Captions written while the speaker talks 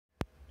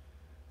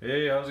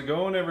Hey, how's it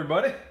going,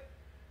 everybody?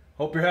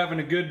 Hope you're having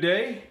a good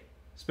day,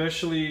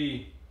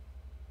 especially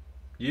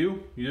you're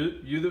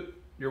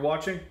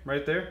watching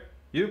right there.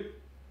 You.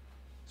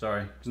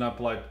 Sorry, it's not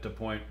polite to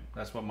point.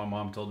 That's what my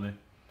mom told me.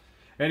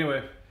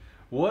 Anyway,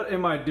 what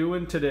am I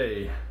doing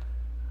today?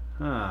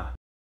 Well,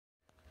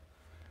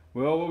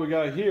 what we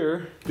got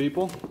here,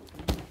 people,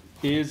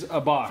 is a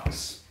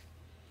box.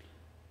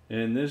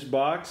 And this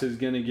box is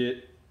gonna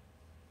get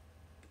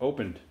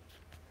opened.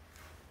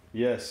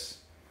 Yes,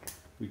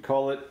 we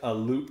call it a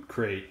loot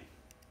crate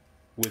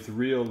with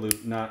real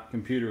loot, not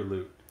computer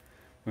loot.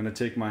 I'm gonna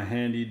take my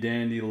handy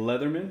dandy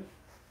Leatherman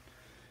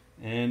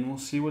and we'll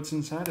see what's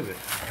inside of it.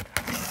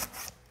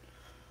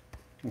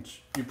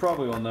 Which you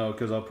probably will know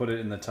because I'll put it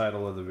in the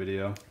title of the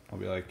video. I'll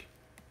be like,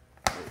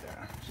 right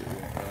there. So you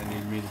don't really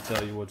need me to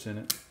tell you what's in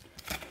it.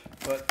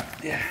 But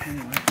yeah,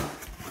 anyway.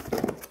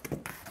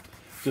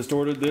 Just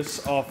ordered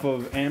this off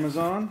of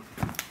Amazon.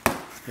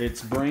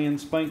 It's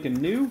brand spanking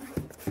new.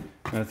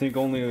 And I think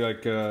only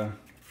like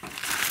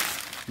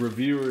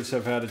reviewers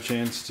have had a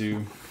chance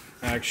to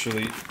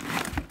actually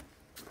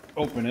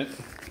open it.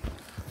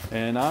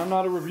 And I'm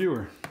not a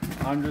reviewer.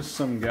 I'm just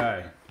some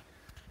guy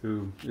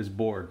who is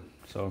bored.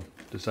 So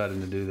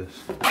decided to do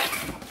this.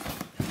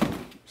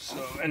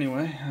 So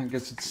anyway, I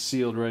guess it's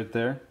sealed right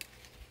there.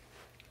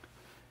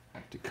 I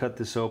have to cut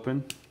this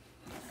open.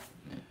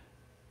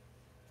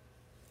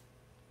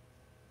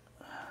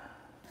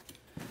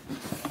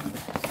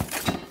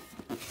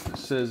 It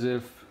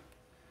says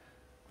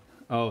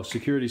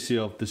security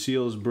seal. If the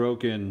seal is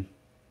broken,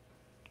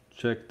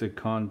 check the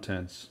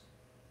contents.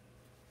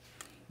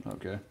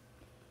 Okay.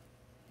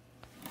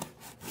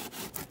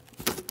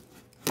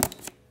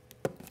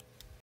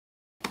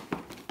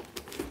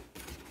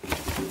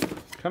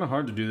 Kind of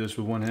hard to do this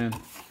with one hand.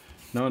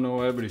 No,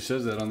 everybody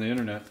says that on the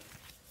internet.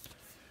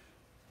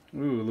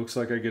 Ooh, it looks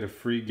like I get a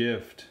free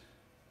gift.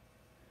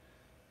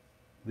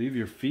 Leave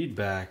your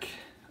feedback.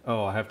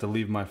 Oh, I have to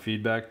leave my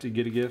feedback to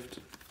get a gift?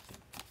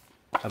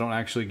 I don't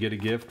actually get a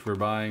gift for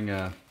buying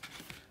a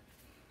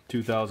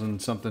 $2,000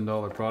 something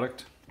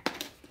product.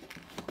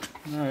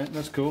 Alright,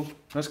 that's cool.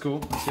 That's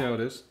cool. Let's see how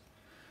it is.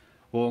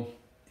 Well,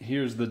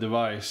 here's the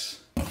device.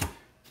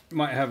 You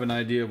might have an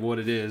idea of what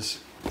it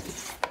is.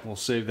 We'll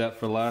save that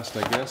for last,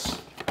 I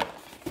guess.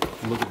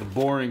 Look at the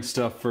boring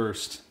stuff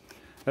first.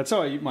 That's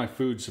how I eat my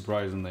food,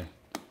 surprisingly.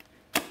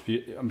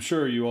 I'm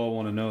sure you all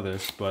want to know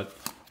this, but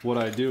what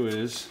I do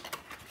is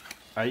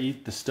I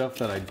eat the stuff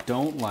that I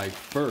don't like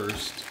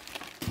first,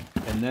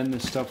 and then the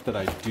stuff that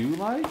I do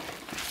like,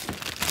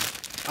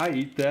 I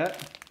eat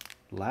that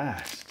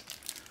last.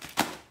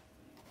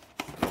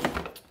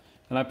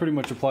 And I pretty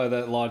much apply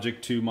that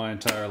logic to my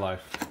entire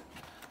life,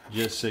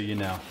 just so you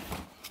know.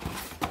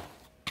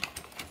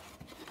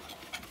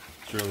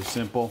 It's really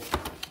simple. Is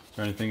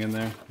there anything in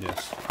there?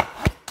 Yes. So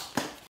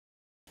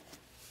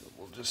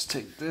we'll just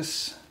take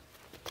this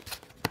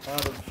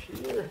out of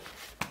here.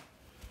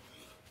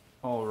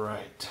 All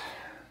right.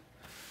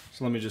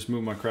 So let me just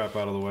move my crap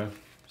out of the way.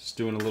 Just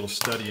doing a little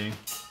studying.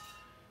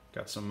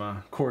 Got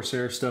some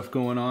Corsair stuff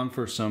going on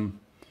for some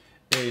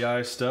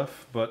AI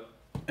stuff. But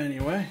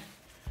anyway,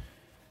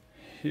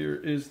 here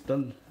is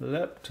the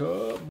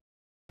laptop.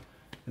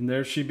 And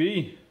there she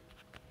be.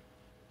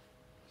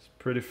 It's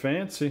pretty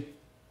fancy.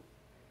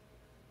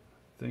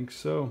 I think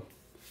so.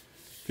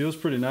 Feels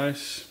pretty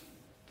nice.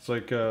 It's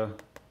like feels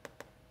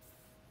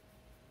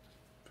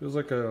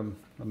like a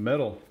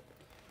metal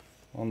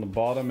on the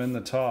bottom and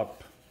the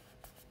top.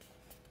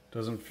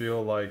 Doesn't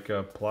feel like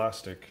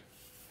plastic.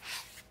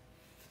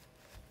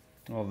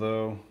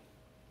 Although,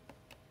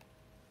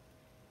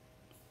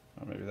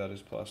 oh, maybe that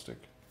is plastic.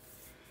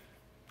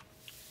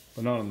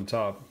 But not on the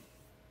top.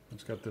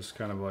 It's got this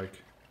kind of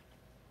like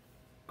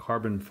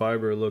carbon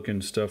fiber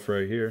looking stuff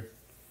right here.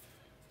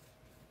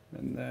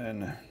 And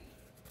then a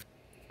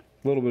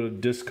little bit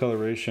of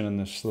discoloration in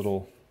this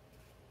little,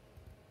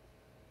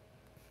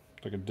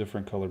 like a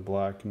different color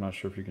black. I'm not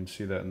sure if you can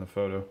see that in the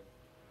photo.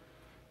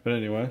 But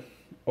anyway,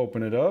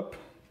 open it up.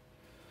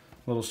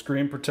 Little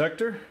screen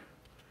protector.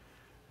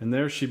 And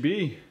there she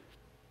be.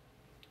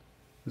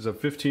 It's a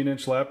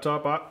 15-inch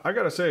laptop. I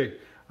gotta say,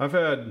 I've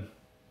had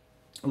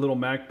a little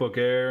MacBook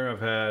Air.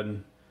 I've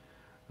had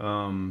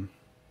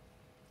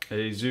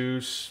a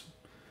Zeus,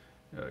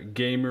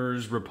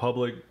 Gamers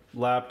Republic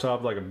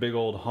laptop, like a big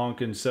old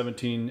honking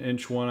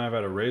 17-inch one. I've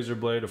had a Razer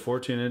Blade, a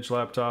 14-inch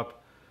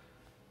laptop.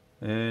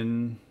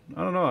 And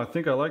I don't know, I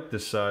think I like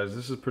this size.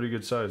 This is a pretty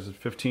good size. It's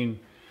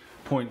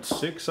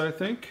 15.6, I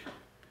think.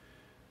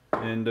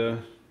 And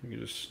you can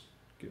just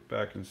get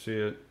back and see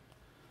it.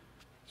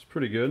 It's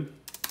pretty good.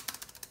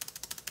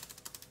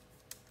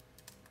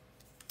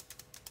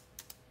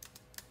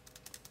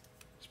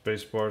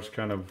 Spacebar's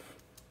kind of,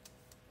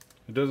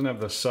 it doesn't have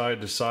the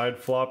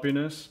side-to-side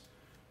floppiness,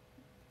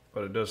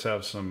 but it does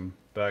have some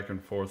back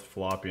and forth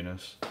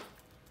floppiness.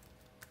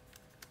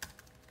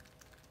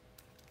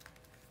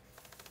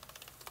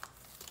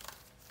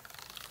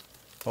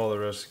 All the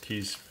rest of the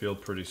keys feel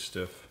pretty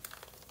stiff.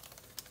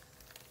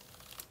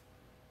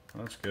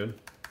 That's good.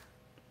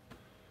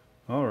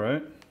 All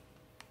right.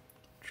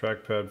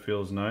 Trackpad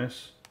feels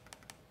nice.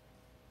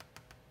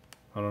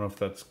 I don't know if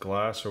that's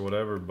glass or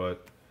whatever,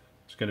 but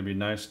it's going to be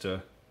nice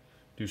to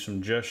do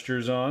some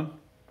gestures on.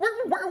 You're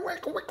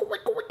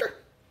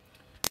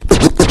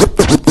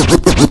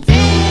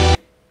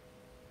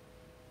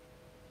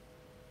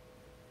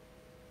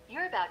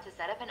about to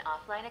set up an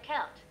offline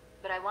account,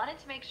 but I wanted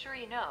to make sure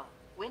you know,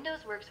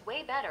 Windows works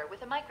way better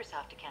with a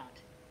Microsoft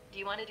account. Do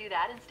you want to do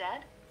that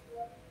instead?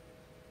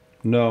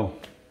 No.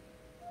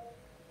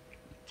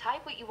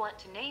 Type what you want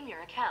to name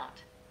your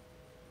account.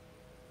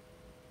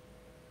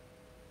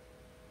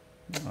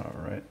 All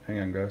right, hang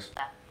on guys.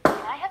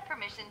 Can I have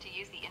permission to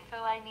use the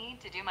info I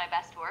need to do my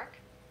best work?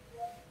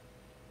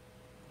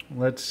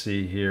 Let's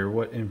see here.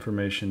 What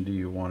information do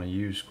you want to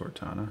use,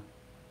 Cortana?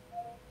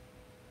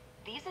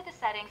 These are the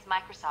settings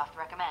Microsoft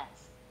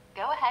recommends.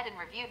 Go ahead and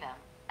review them,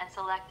 and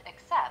select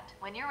Accept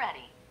when you're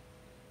ready.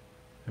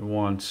 It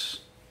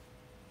wants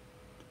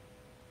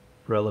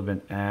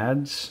relevant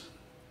ads.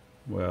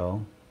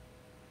 Well,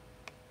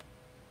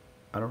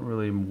 I don't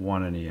really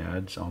want any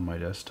ads on my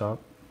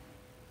desktop.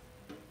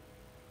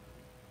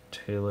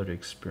 Tailored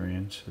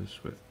experiences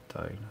with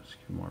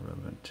diagnostic, more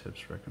relevant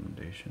tips,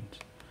 recommendations.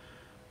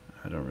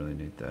 I don't really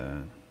need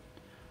that.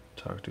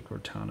 Talk to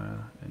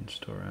Cortana and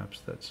store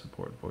apps that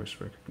support voice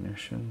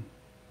recognition.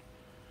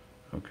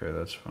 Okay,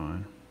 that's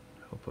fine.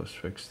 Help us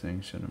fix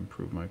things and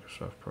improve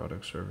Microsoft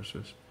product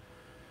services.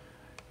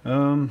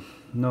 No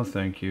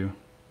thank you.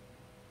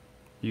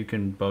 You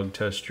can bug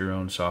test your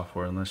own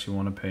software unless you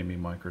want to pay me,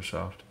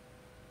 Microsoft.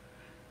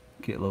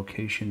 Get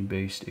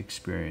location-based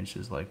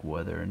experiences like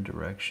weather and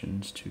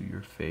directions to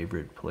your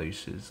favorite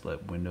places.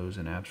 Let Windows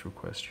and apps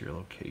request your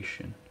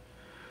location.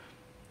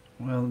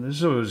 Well, this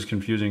is always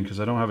confusing because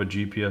I don't have a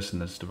GPS in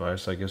this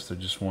device. I guess they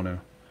just want to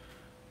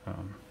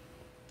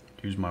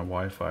use my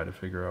Wi-Fi to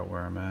figure out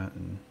where I'm at.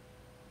 And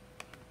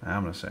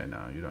I'm going to say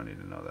no, you don't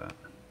need to know that.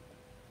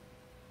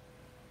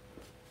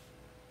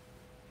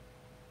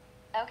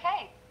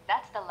 Okay,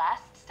 that's the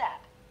last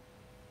step.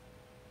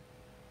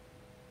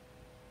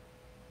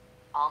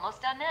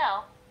 Almost done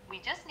now. We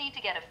just need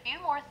to get a few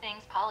more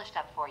things polished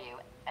up for you,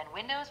 and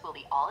Windows will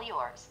be all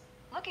yours.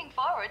 Looking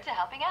forward to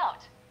helping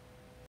out.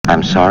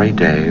 I'm sorry,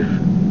 Dave.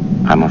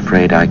 I'm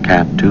afraid I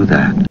can't do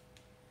that.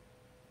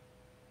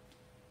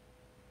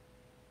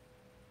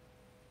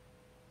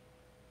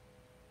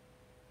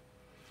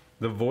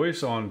 The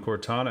voice on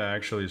Cortana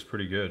actually is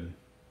pretty good.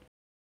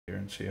 Here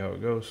and see how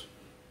it goes.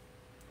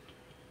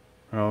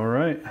 All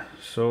right,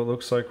 so it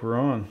looks like we're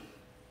on.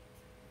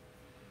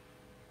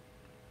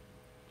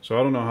 So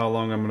I don't know how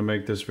long I'm going to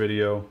make this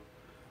video,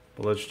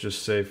 but let's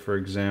just say, for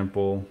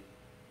example,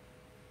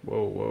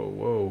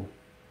 whoa.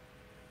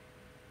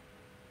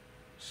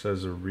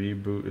 Says a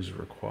reboot is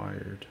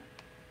required.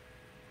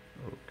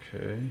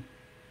 Okay.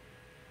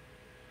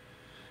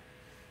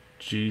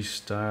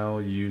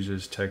 G-Style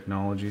uses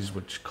technologies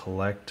which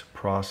collect,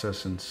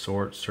 process, and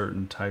sort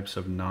certain types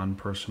of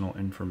non-personal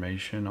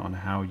information on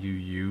how you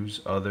use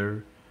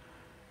others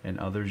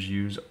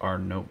use our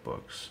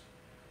notebooks.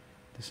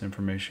 This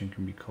information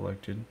can be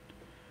collected.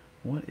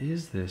 What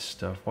is this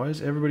stuff? Why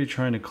is everybody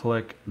trying to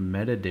collect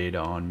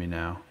metadata on me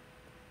now?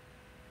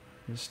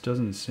 This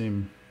doesn't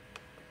seem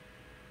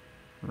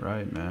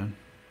right, man.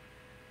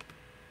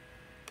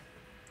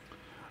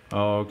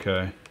 Oh,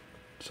 okay.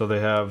 So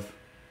they have...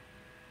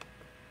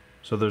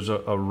 So there's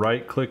a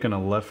right click and a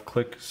left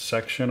click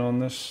section on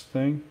this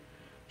thing.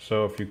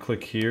 So if you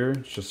click here,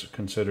 it's just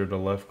considered a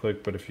left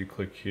click, but if you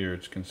click here,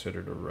 it's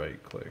considered a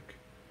right click.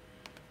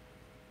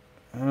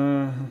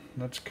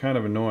 That's kind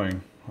of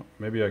annoying.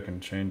 Maybe I can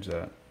change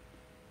that.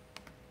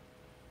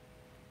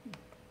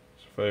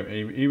 So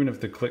even if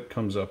the click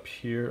comes up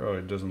here, oh,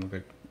 it doesn't look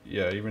like,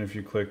 yeah, even if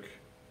you click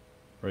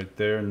right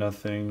there,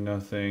 nothing,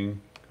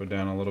 go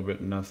down a little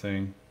bit,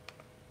 nothing.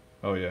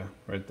 Oh yeah,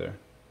 right there.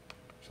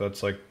 So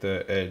that's like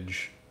the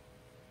edge.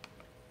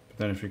 But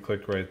then if you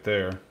click right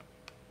there,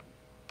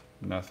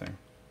 nothing.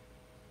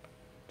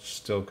 It's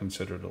still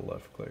considered a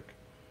left click.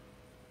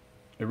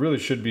 It really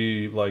should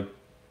be like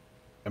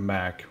a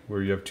Mac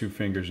where you have two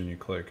fingers and you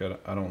click.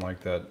 I don't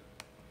like that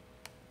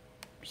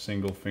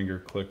single finger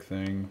click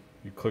thing.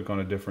 You click on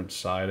a different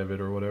side of it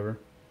or whatever.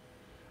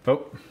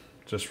 Oh,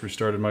 just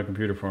restarted my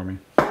computer for me.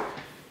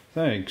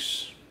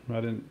 Thanks. I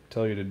didn't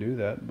tell you to do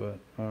that, but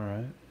all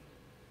right.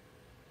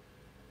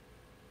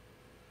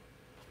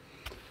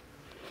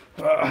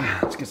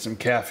 Let's get some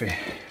coffee.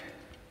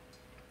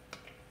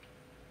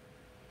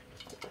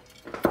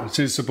 This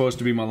is supposed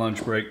to be my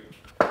lunch break.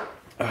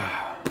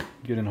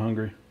 Getting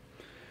hungry.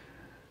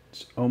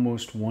 It's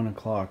almost 1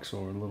 o'clock,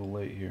 so we're a little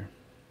late here.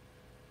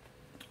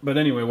 But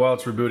anyway, while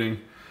it's rebooting,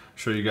 I'll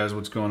show you guys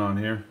what's going on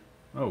here.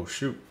 Oh,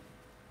 shoot.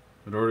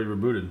 It already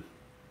rebooted.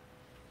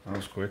 That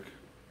was quick.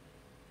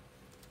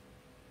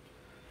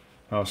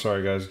 Oh,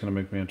 sorry guys, it's going to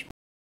make me itch.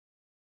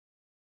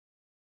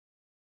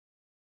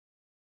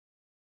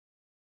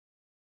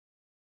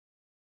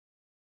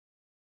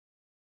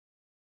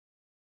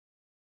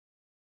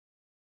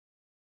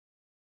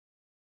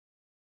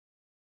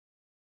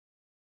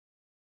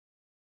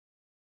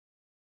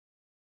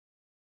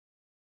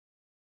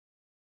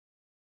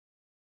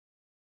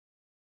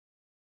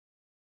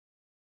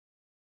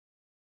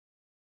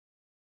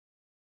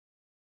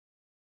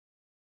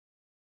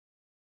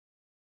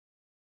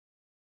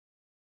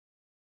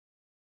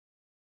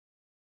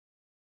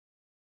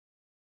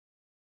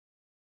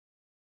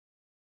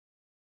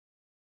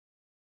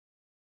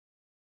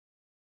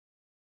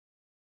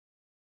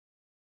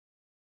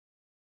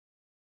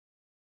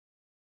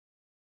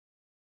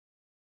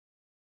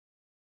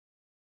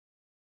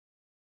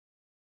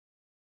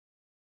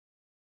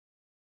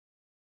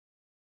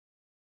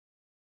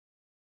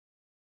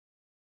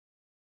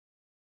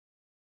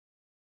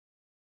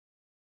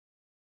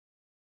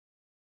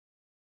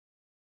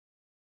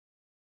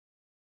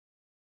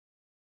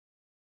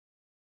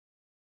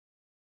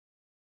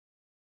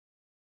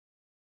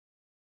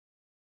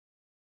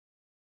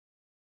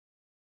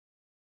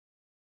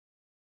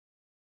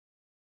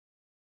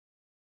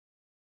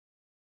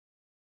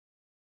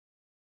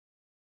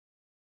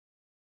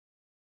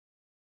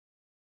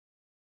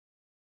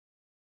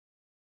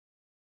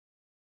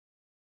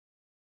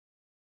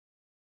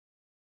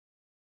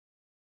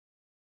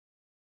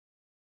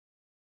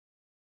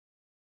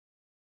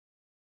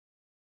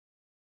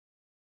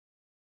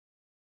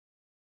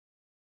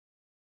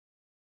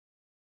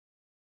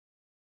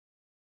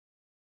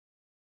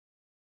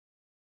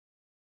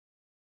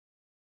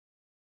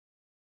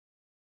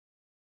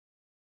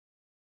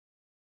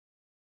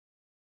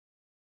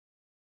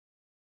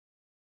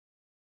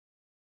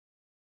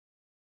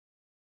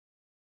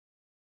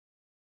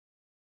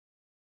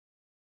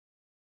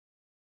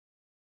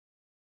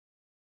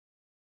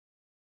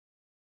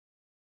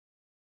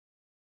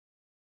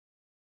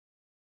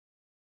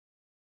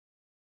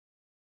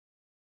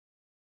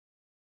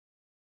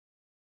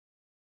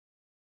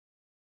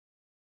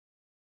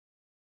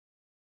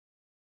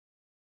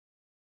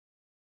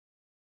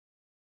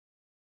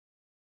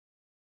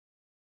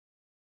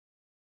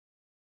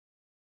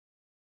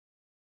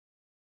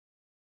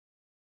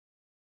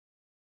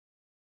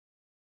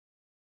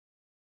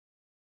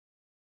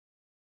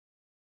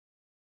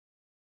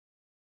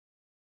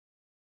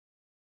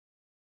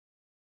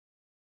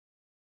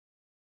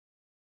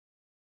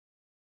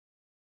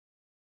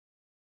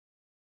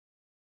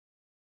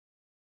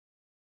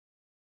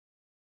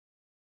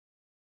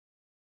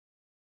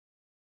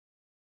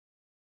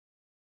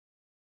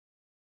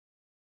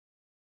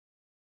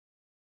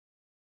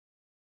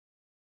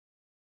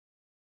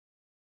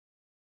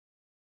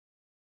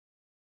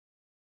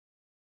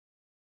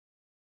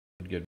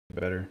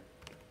 better.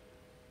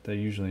 They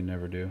usually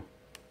never do.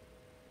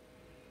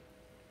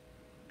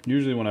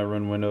 Usually when I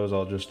run Windows,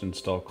 I'll just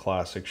install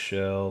classic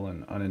shell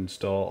and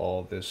uninstall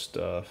all this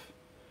stuff.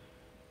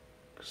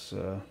 'Cause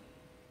I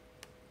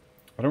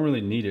don't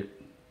really need it.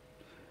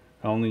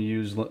 I only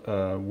use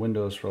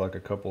Windows for like a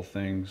couple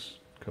things,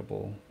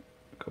 couple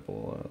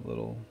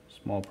little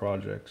small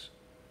projects.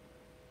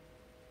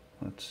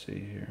 Let's see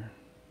here.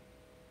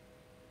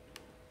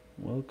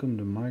 Welcome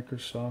to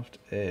Microsoft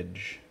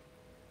Edge.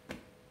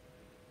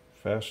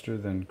 Faster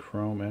than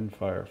Chrome and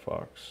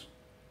Firefox.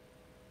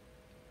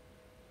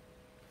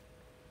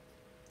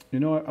 You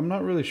know what? I'm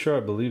not really sure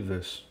I believe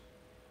this.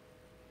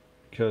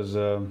 Because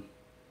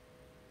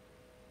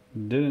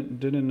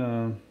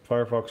didn't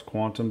Firefox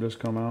Quantum just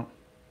come out?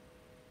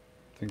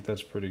 I think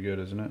that's pretty good,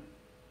 isn't it?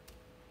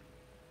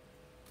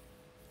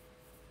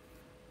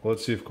 Well,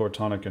 let's see if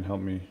Cortana can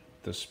help me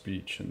with the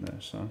speech in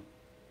this, huh?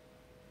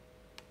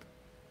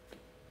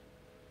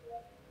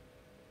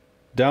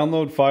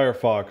 Download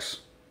Firefox.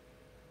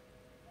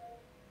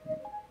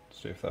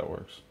 See if that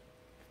works.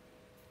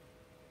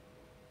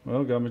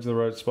 Well, got me to the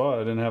right spot.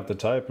 I didn't have to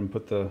type and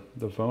put the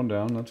phone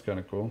down. That's kind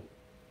of cool.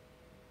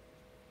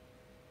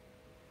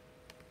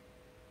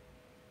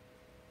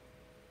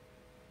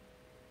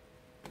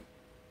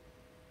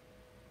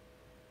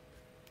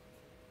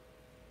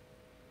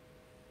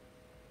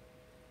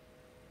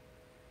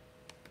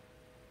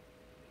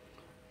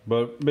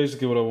 But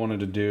basically what I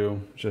wanted to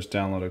do is just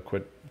download a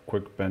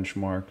quick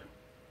benchmark.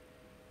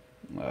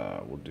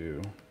 We'll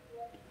do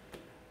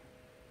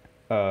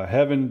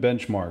Heaven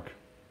benchmark.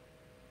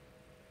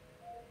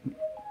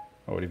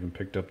 Oh, it even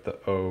picked up the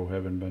O,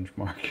 Heaven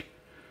benchmark.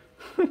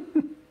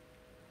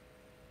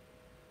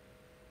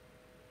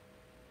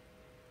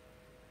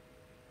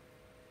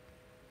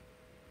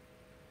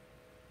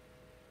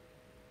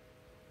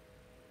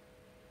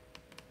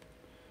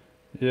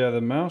 Yeah,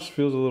 the mouse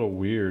feels a little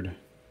weird.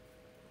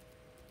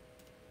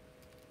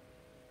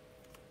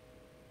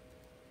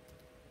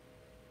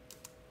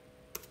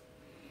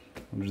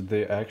 Did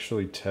they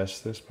actually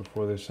test this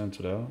before they sent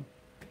it out?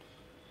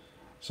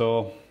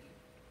 So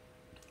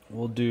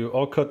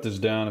I'll cut this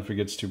down if it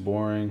gets too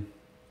boring.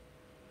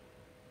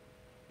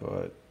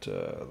 But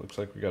looks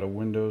like we got a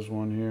Windows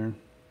one here.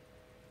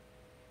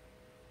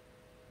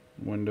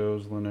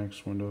 Windows,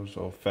 Linux, Windows.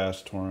 Oh,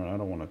 fast torrent. I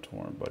don't want a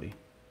torrent, buddy.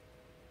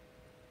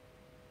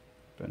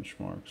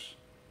 Benchmarks.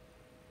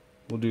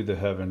 We'll do the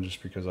Heaven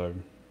just because I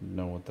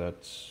know what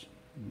that's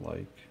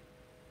like.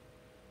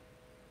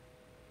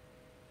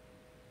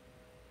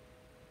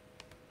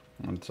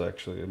 It's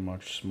actually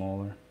much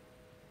smaller.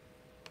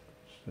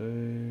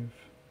 Save.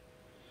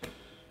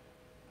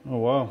 Oh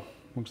wow,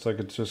 looks like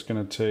it's just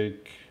gonna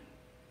take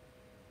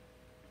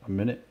a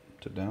minute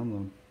to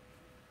download.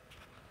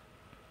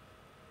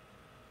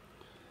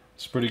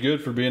 It's pretty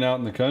good for being out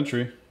in the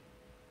country.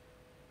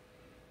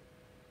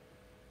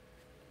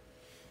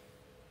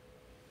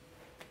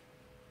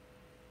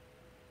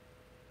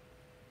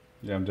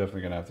 Yeah, I'm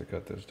definitely gonna have to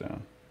cut this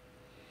down.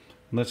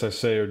 Unless I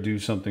say or do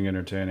something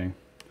entertaining.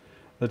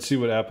 Let's see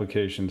what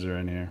applications are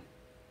in here.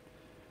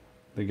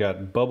 They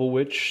got Bubble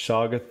Witch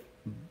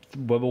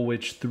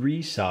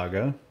 3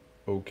 Saga.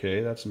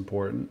 Okay, that's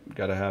important.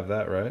 Gotta have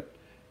that, right?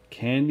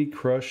 Candy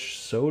Crush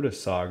Soda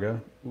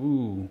Saga.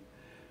 Ooh,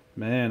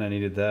 man, I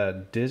needed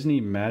that. Disney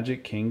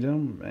Magic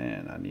Kingdom.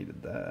 Man, I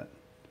needed that.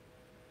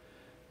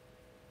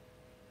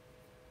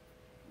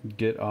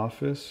 Get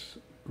Office.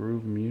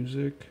 Groove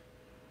Music.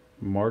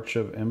 March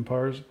of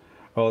Empires.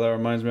 Oh, that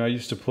reminds me, I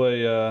used to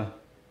play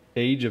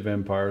Age of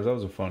Empires. That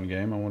was a fun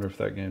game. I wonder if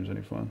that game's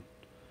any fun.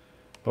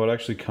 Oh, it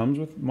actually comes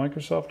with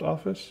Microsoft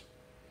Office?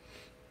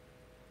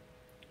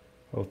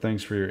 Oh,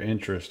 thanks for your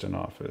interest in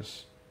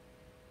Office.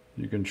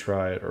 You can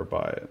try it or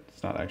buy it.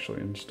 It's not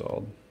actually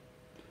installed.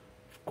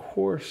 Of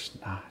course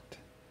not.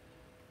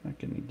 I'm not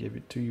going to give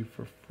it to you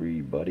for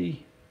free,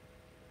 buddy.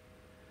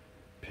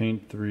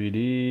 Paint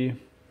 3D.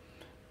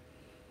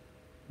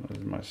 Those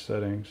are my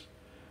settings.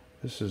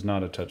 This is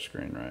not a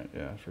touchscreen, right?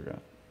 Yeah, I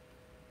forgot.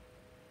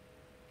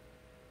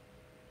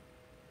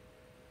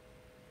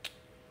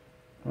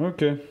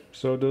 Okay,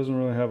 so it doesn't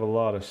really have a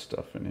lot of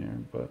stuff in here,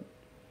 but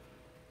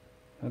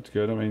that's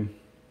good. I mean,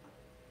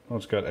 well,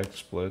 it's got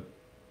XSplit,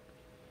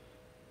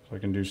 so I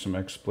can do some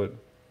XSplit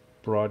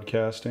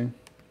broadcasting.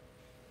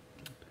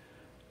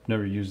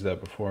 Never used that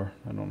before.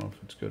 I don't know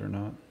if it's good or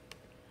not.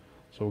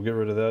 So we'll get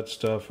rid of that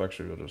stuff.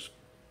 Actually, we'll just,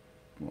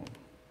 well,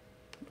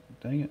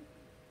 dang it.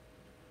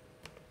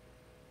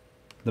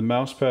 The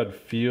mouse pad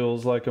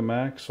feels like a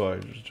Mac, so I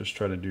just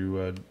try to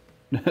do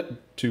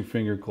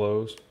two-finger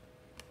close.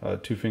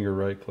 Two-finger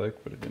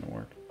right-click, but it didn't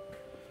work.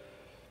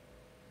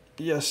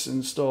 Yes,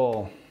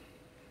 install.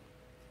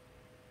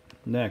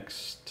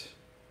 Next.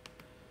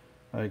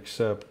 I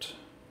accept.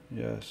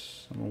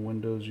 Yes, I'm a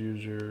Windows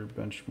user.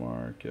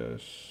 Benchmark,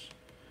 yes.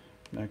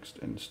 Next,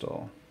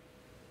 install.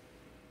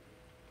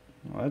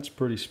 Well, that's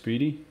pretty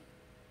speedy.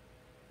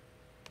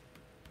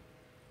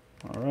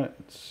 All right,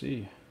 let's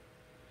see.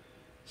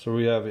 So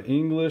we have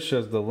English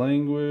as the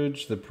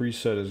language. The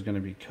preset is going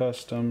to be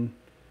custom.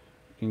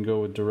 You can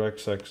go with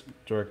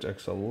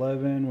DirectX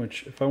 11,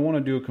 which if I want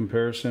to do a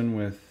comparison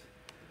with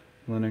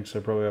Linux, I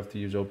probably have to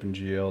use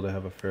OpenGL to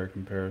have a fair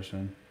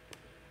comparison.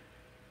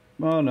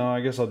 Well, no,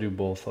 I guess I'll do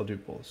both. I'll do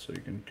both, so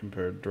you can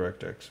compare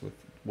DirectX with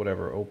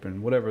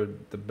whatever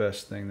the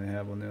best thing they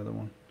have on the other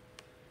one.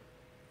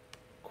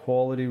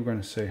 Quality, we're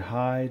going to say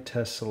high.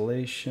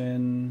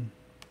 Tessellation,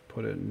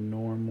 put it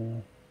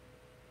normal.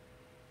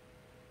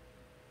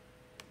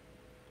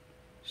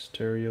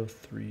 Stereo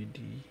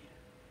 3D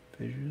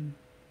vision.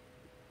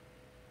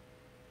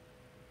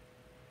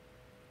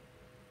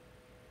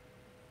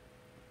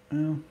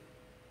 Well,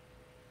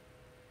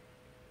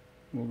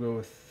 we'll go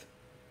with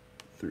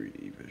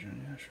 3D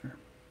vision, yeah, sure.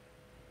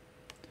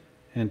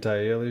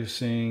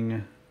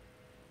 Anti-aliasing,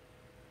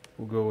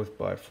 we'll go with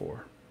by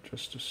 4,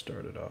 just to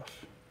start it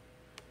off.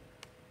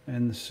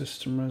 And the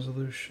system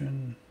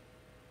resolution.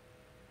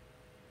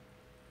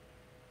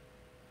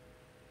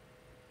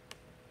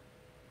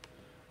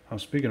 Oh,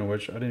 speaking of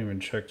which, I didn't even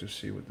check to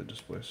see what the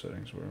display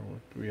settings were.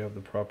 Do we have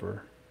the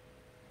proper?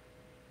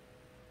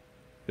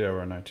 Yeah,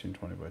 we're at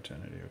 1920 by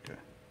 1080, okay.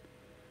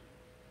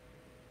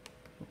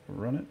 We'll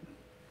run it.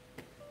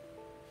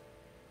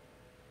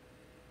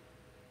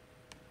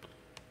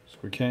 So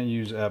we can't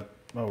use app,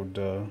 oh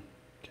duh,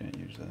 can't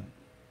use that.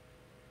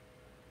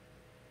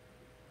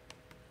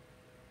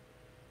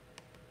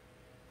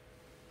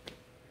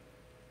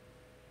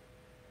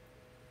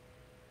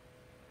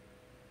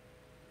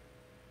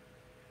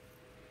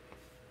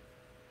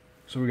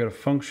 So we got a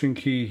function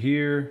key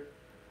here.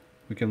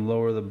 We can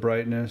lower the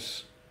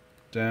brightness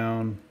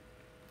down.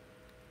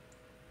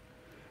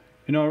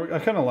 You know, I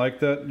kind of like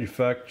that. In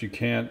fact, you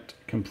can't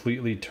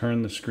completely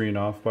turn the screen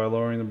off by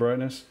lowering the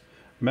brightness.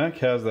 Mac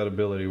has that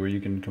ability where you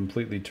can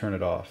completely turn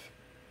it off.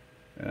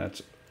 And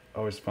that's, I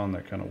always found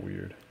that kind of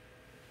weird.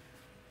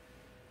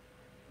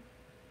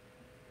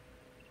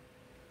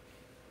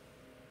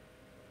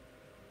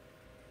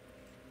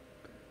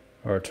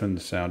 Or turn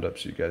the sound up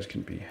so you guys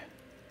can be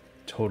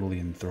totally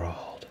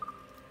enthralled.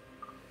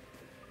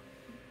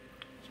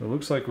 So it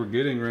looks like we're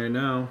getting right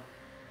now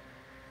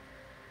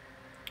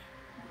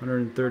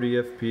 130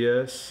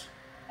 FPS,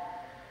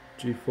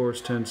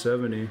 GeForce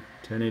 1070,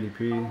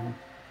 1080p.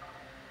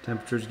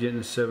 Temperature's getting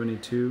to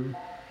 72.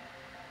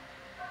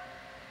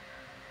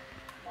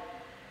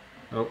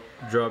 Oh,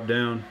 dropped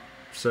down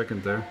a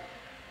second there.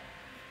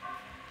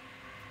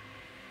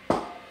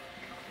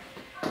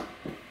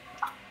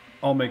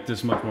 I'll make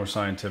this much more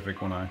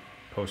scientific when I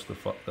post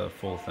the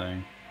full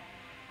thing,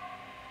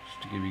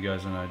 just to give you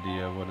guys an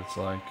idea of what it's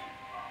like.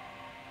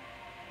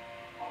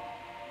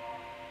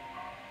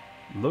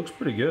 It looks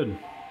pretty good.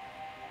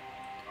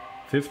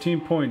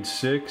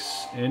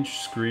 15.6 inch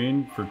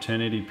screen for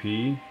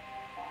 1080p.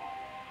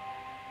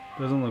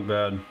 Doesn't look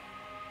bad.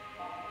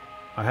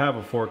 I have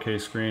a 4K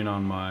screen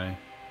on my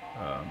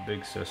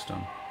big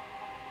system,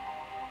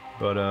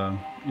 but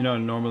you know,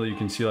 normally you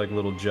can see like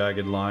little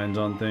jagged lines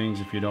on things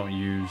if you don't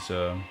use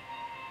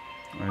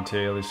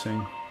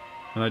anti-aliasing,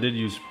 and I did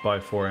use by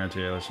 4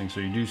 anti-aliasing, so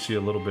you do see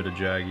a little bit of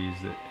jaggies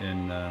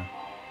in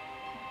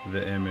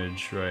the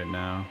image right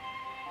now,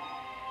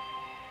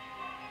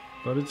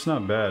 but it's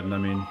not bad. And I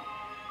mean,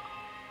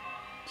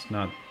 it's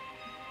not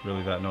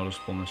really that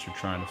noticeable unless you're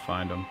trying to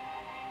find them.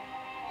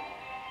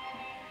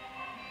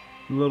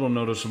 A little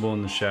noticeable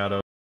in the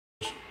shadows.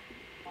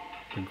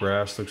 The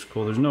grass looks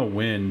cool. There's no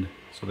wind,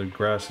 so the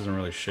grass isn't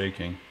really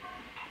shaking.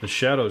 The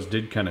shadows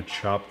did kind of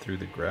chop through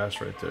the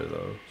grass right there,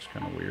 though. It's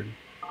kind of weird.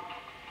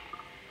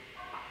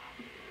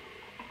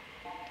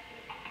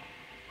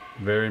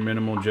 Very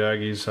minimal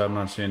jaggies. I'm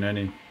not seeing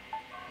any.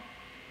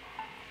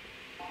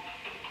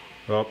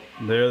 Oh,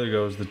 there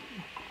goes. I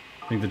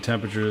think the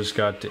temperature just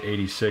got to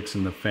 86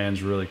 and the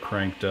fan's really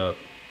cranked up.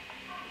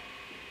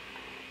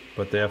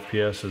 But the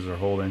FPSs are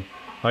holding.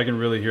 I can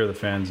really hear the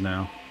fans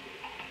now.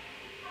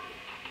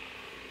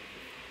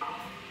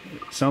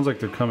 It sounds like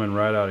they're coming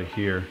right out of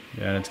here.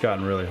 Yeah, and it's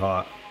gotten really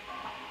hot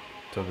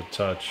to the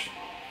touch.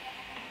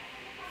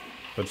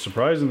 But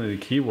surprisingly,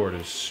 the keyboard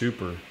is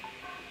super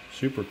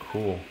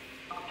cool.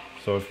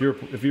 So if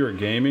you're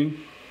gaming,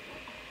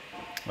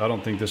 I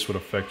don't think this would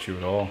affect you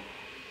at all,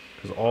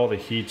 because all the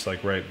heat's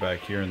like right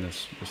back here in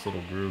this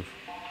little groove.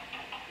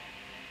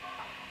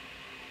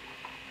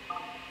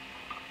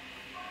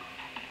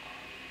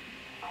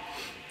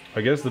 I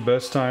guess the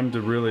best time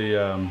to really,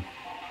 oh,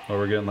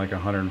 we're getting like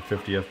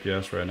 150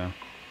 FPS right now.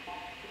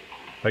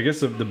 I guess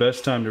the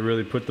best time to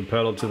really put the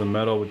pedal to the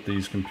metal with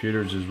these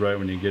computers is right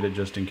when you get it,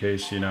 just in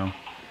case, you know,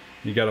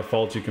 you got a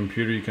faulty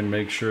computer. You can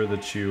make sure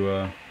that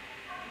you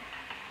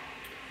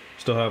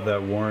still have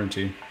that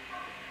warranty.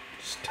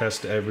 Just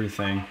test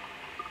everything.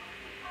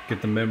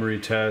 Get the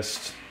memory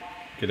test,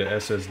 get an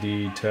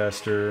SSD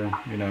tester,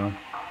 you know,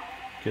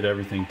 get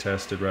everything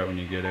tested right when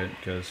you get it,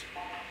 because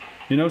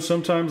you know,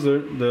 sometimes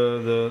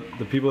the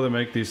people that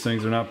make these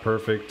things are not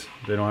perfect.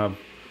 They don't have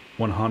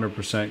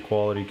 100%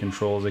 quality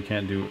controls. They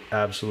can't do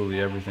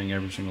absolutely everything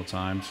every single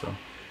time. So,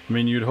 I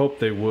mean, you'd hope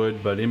they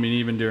would, but I mean,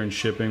 even during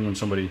shipping, when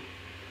somebody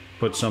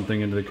puts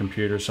something into the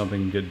computer, something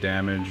can get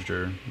damaged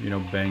or, you know,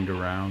 banged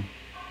around.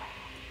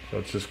 So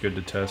it's just good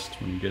to test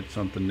when you get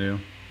something new.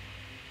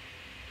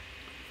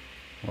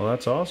 Well,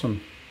 that's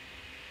awesome.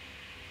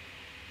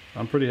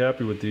 I'm pretty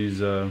happy with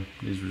these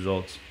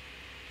results.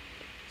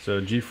 So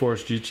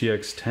GeForce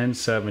GTX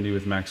 1070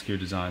 with Max-Q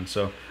design.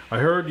 So I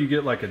heard you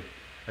get like a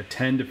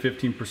 10 to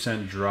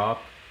 15%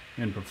 drop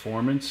in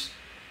performance.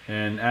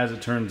 And as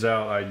it turns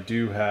out, I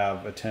do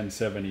have a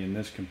 1070 in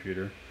this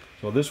computer.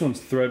 So this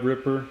one's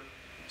Threadripper.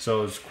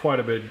 So it's quite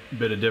a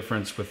bit of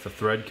difference with the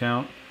thread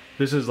count.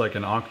 This is like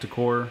an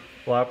octa-core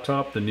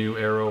laptop, the new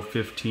Aero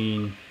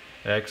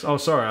 15X. Oh,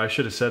 sorry, I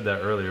should have said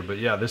that earlier. But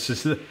yeah, this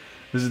is the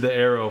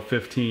Aero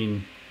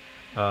 15X.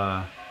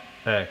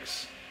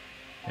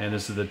 And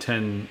this is the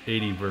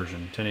 1080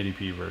 version,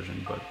 1080p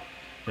version. But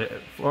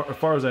as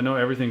far as I know,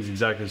 everything's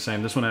exactly the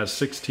same. This one has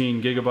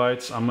 16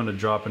 gigabytes. I'm going to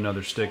drop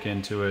another stick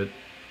into it,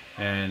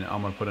 and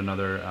I'm going to put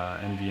another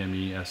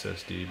NVMe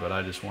SSD. But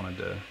I just wanted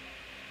to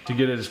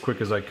get it as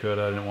quick as I could.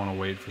 I didn't want to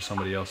wait for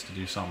somebody else to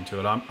do something to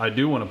it. I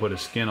do want to put a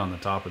skin on the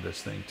top of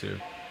this thing too,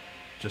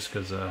 just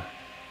because,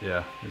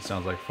 yeah, it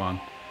sounds like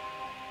fun.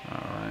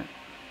 All right.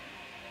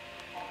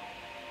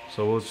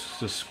 So let's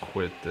just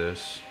quit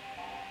this.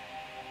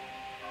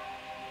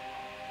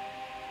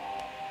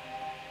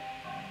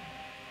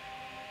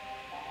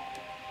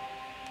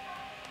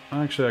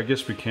 Actually, I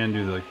guess we can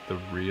do like the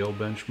real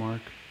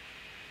benchmark.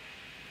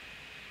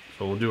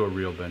 So we'll do a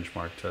real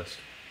benchmark test.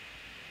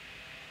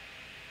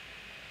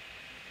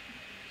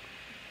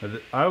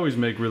 I always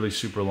make really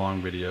super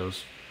long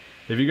videos.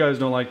 If you guys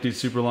don't like these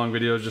super long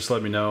videos, just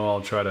let me know.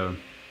 I'll try to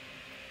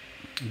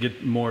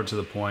get more to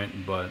the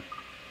point, but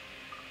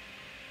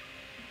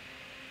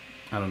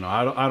I don't know.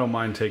 I don't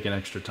mind taking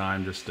extra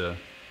time just to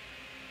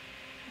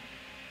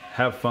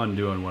have fun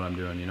doing what I'm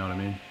doing, you know what I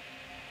mean?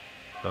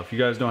 So if you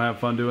guys don't have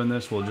fun doing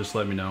this, well, just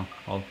let me know.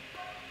 I'll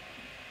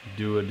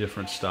do a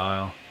different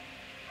style.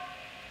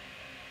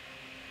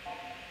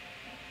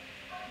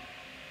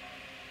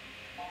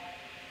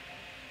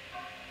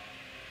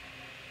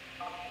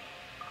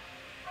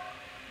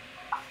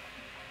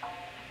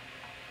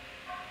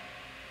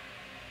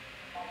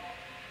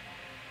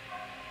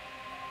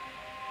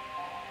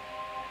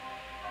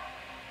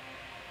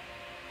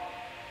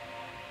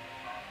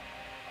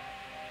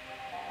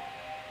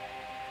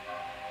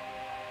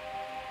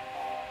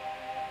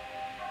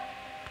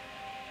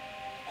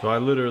 So I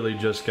literally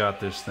just got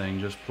this thing,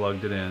 just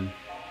plugged it in.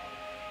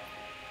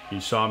 You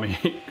saw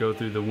me go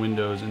through the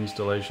Windows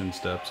installation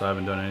steps. I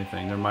haven't done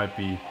anything. There might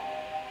be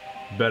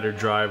better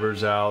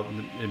drivers out.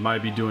 It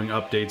might be doing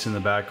updates in the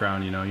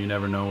background, you know. You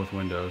never know with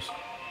Windows.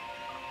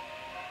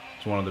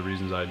 It's one of the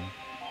reasons I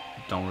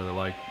don't really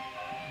like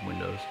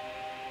Windows.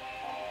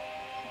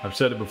 I've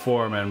said it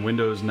before, man,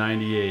 Windows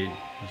 98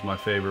 is my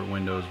favorite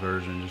Windows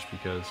version just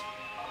because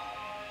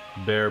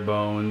bare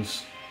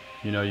bones,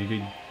 you know, you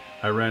could...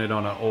 I ran it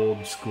on an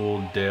old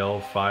school Dell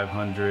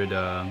 500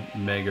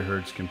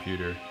 megahertz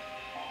computer,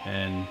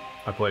 and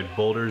I played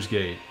Baldur's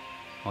Gate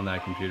on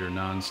that computer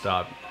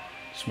non-stop.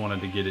 Just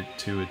wanted to get it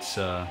to its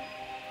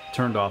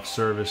turned off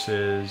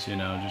services, you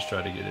know, just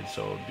try to get it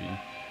so it would be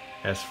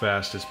as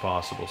fast as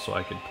possible so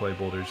I could play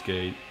Baldur's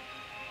Gate,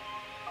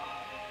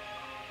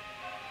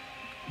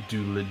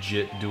 do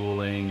legit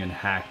dueling and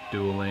hack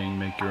dueling,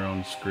 make your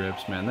own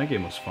scripts. Man, that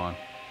game was fun.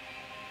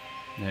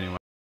 Anyway.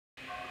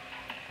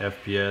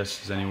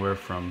 FPS is anywhere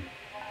from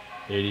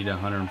 80 to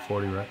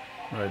 140 right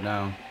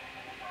now.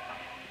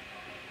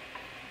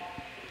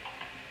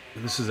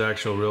 This is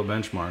actual real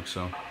benchmark,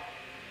 so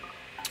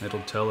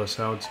it'll tell us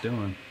how it's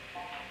doing.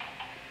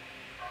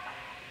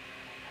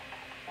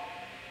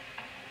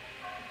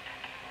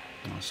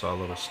 I saw a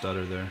little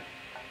stutter there.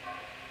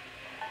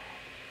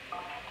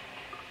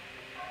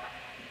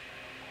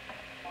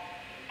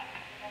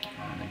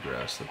 And the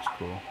grass looks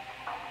cool.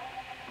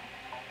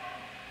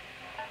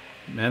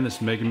 Man, this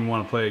is making me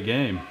want to play a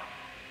game.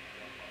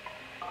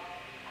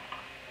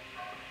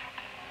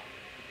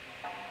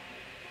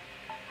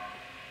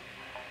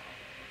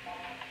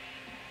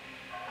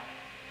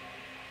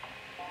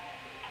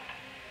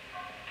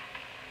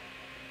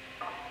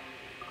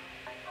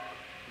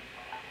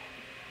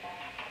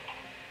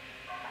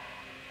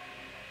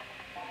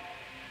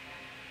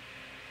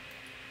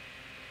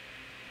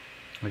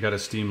 I got a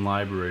Steam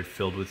library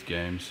filled with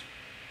games.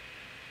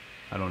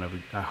 I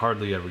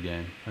hardly ever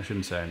game. I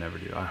shouldn't say I never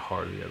do. I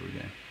hardly ever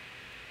game.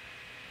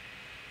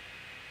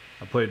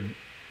 I played,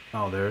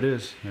 oh, there it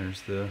is.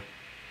 There's the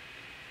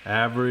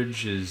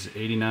average is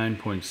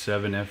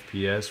 89.7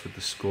 FPS with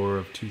the score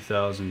of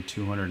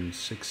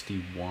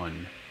 2,261.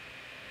 Not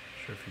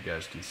sure if you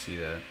guys can see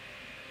that.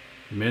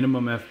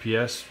 Minimum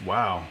FPS,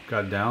 wow,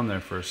 got down there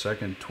for a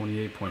second,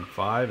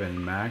 28.5,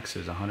 and max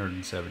is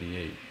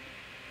 178.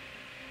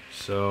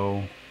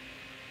 So,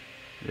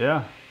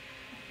 yeah.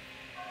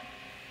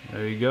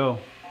 There you go.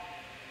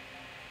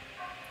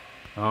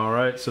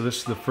 Alright, so this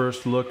is the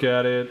first look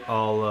at it.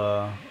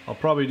 I'll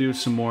probably do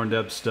some more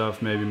in-depth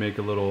stuff, maybe make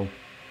a little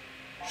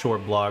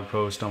short blog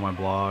post on my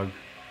blog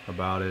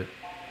about it.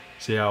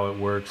 See how it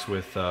works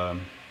with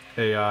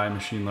AI,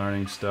 machine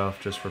learning stuff,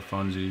 just for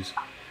funsies.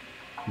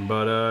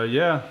 But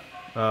yeah,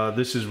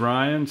 This is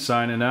Ryan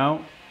signing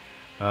out.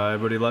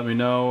 Everybody let me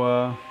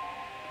know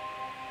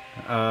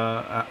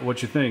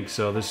what you think.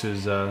 So this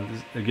is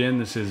again,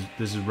 this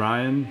is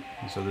Ryan.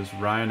 So this is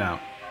Ryan out.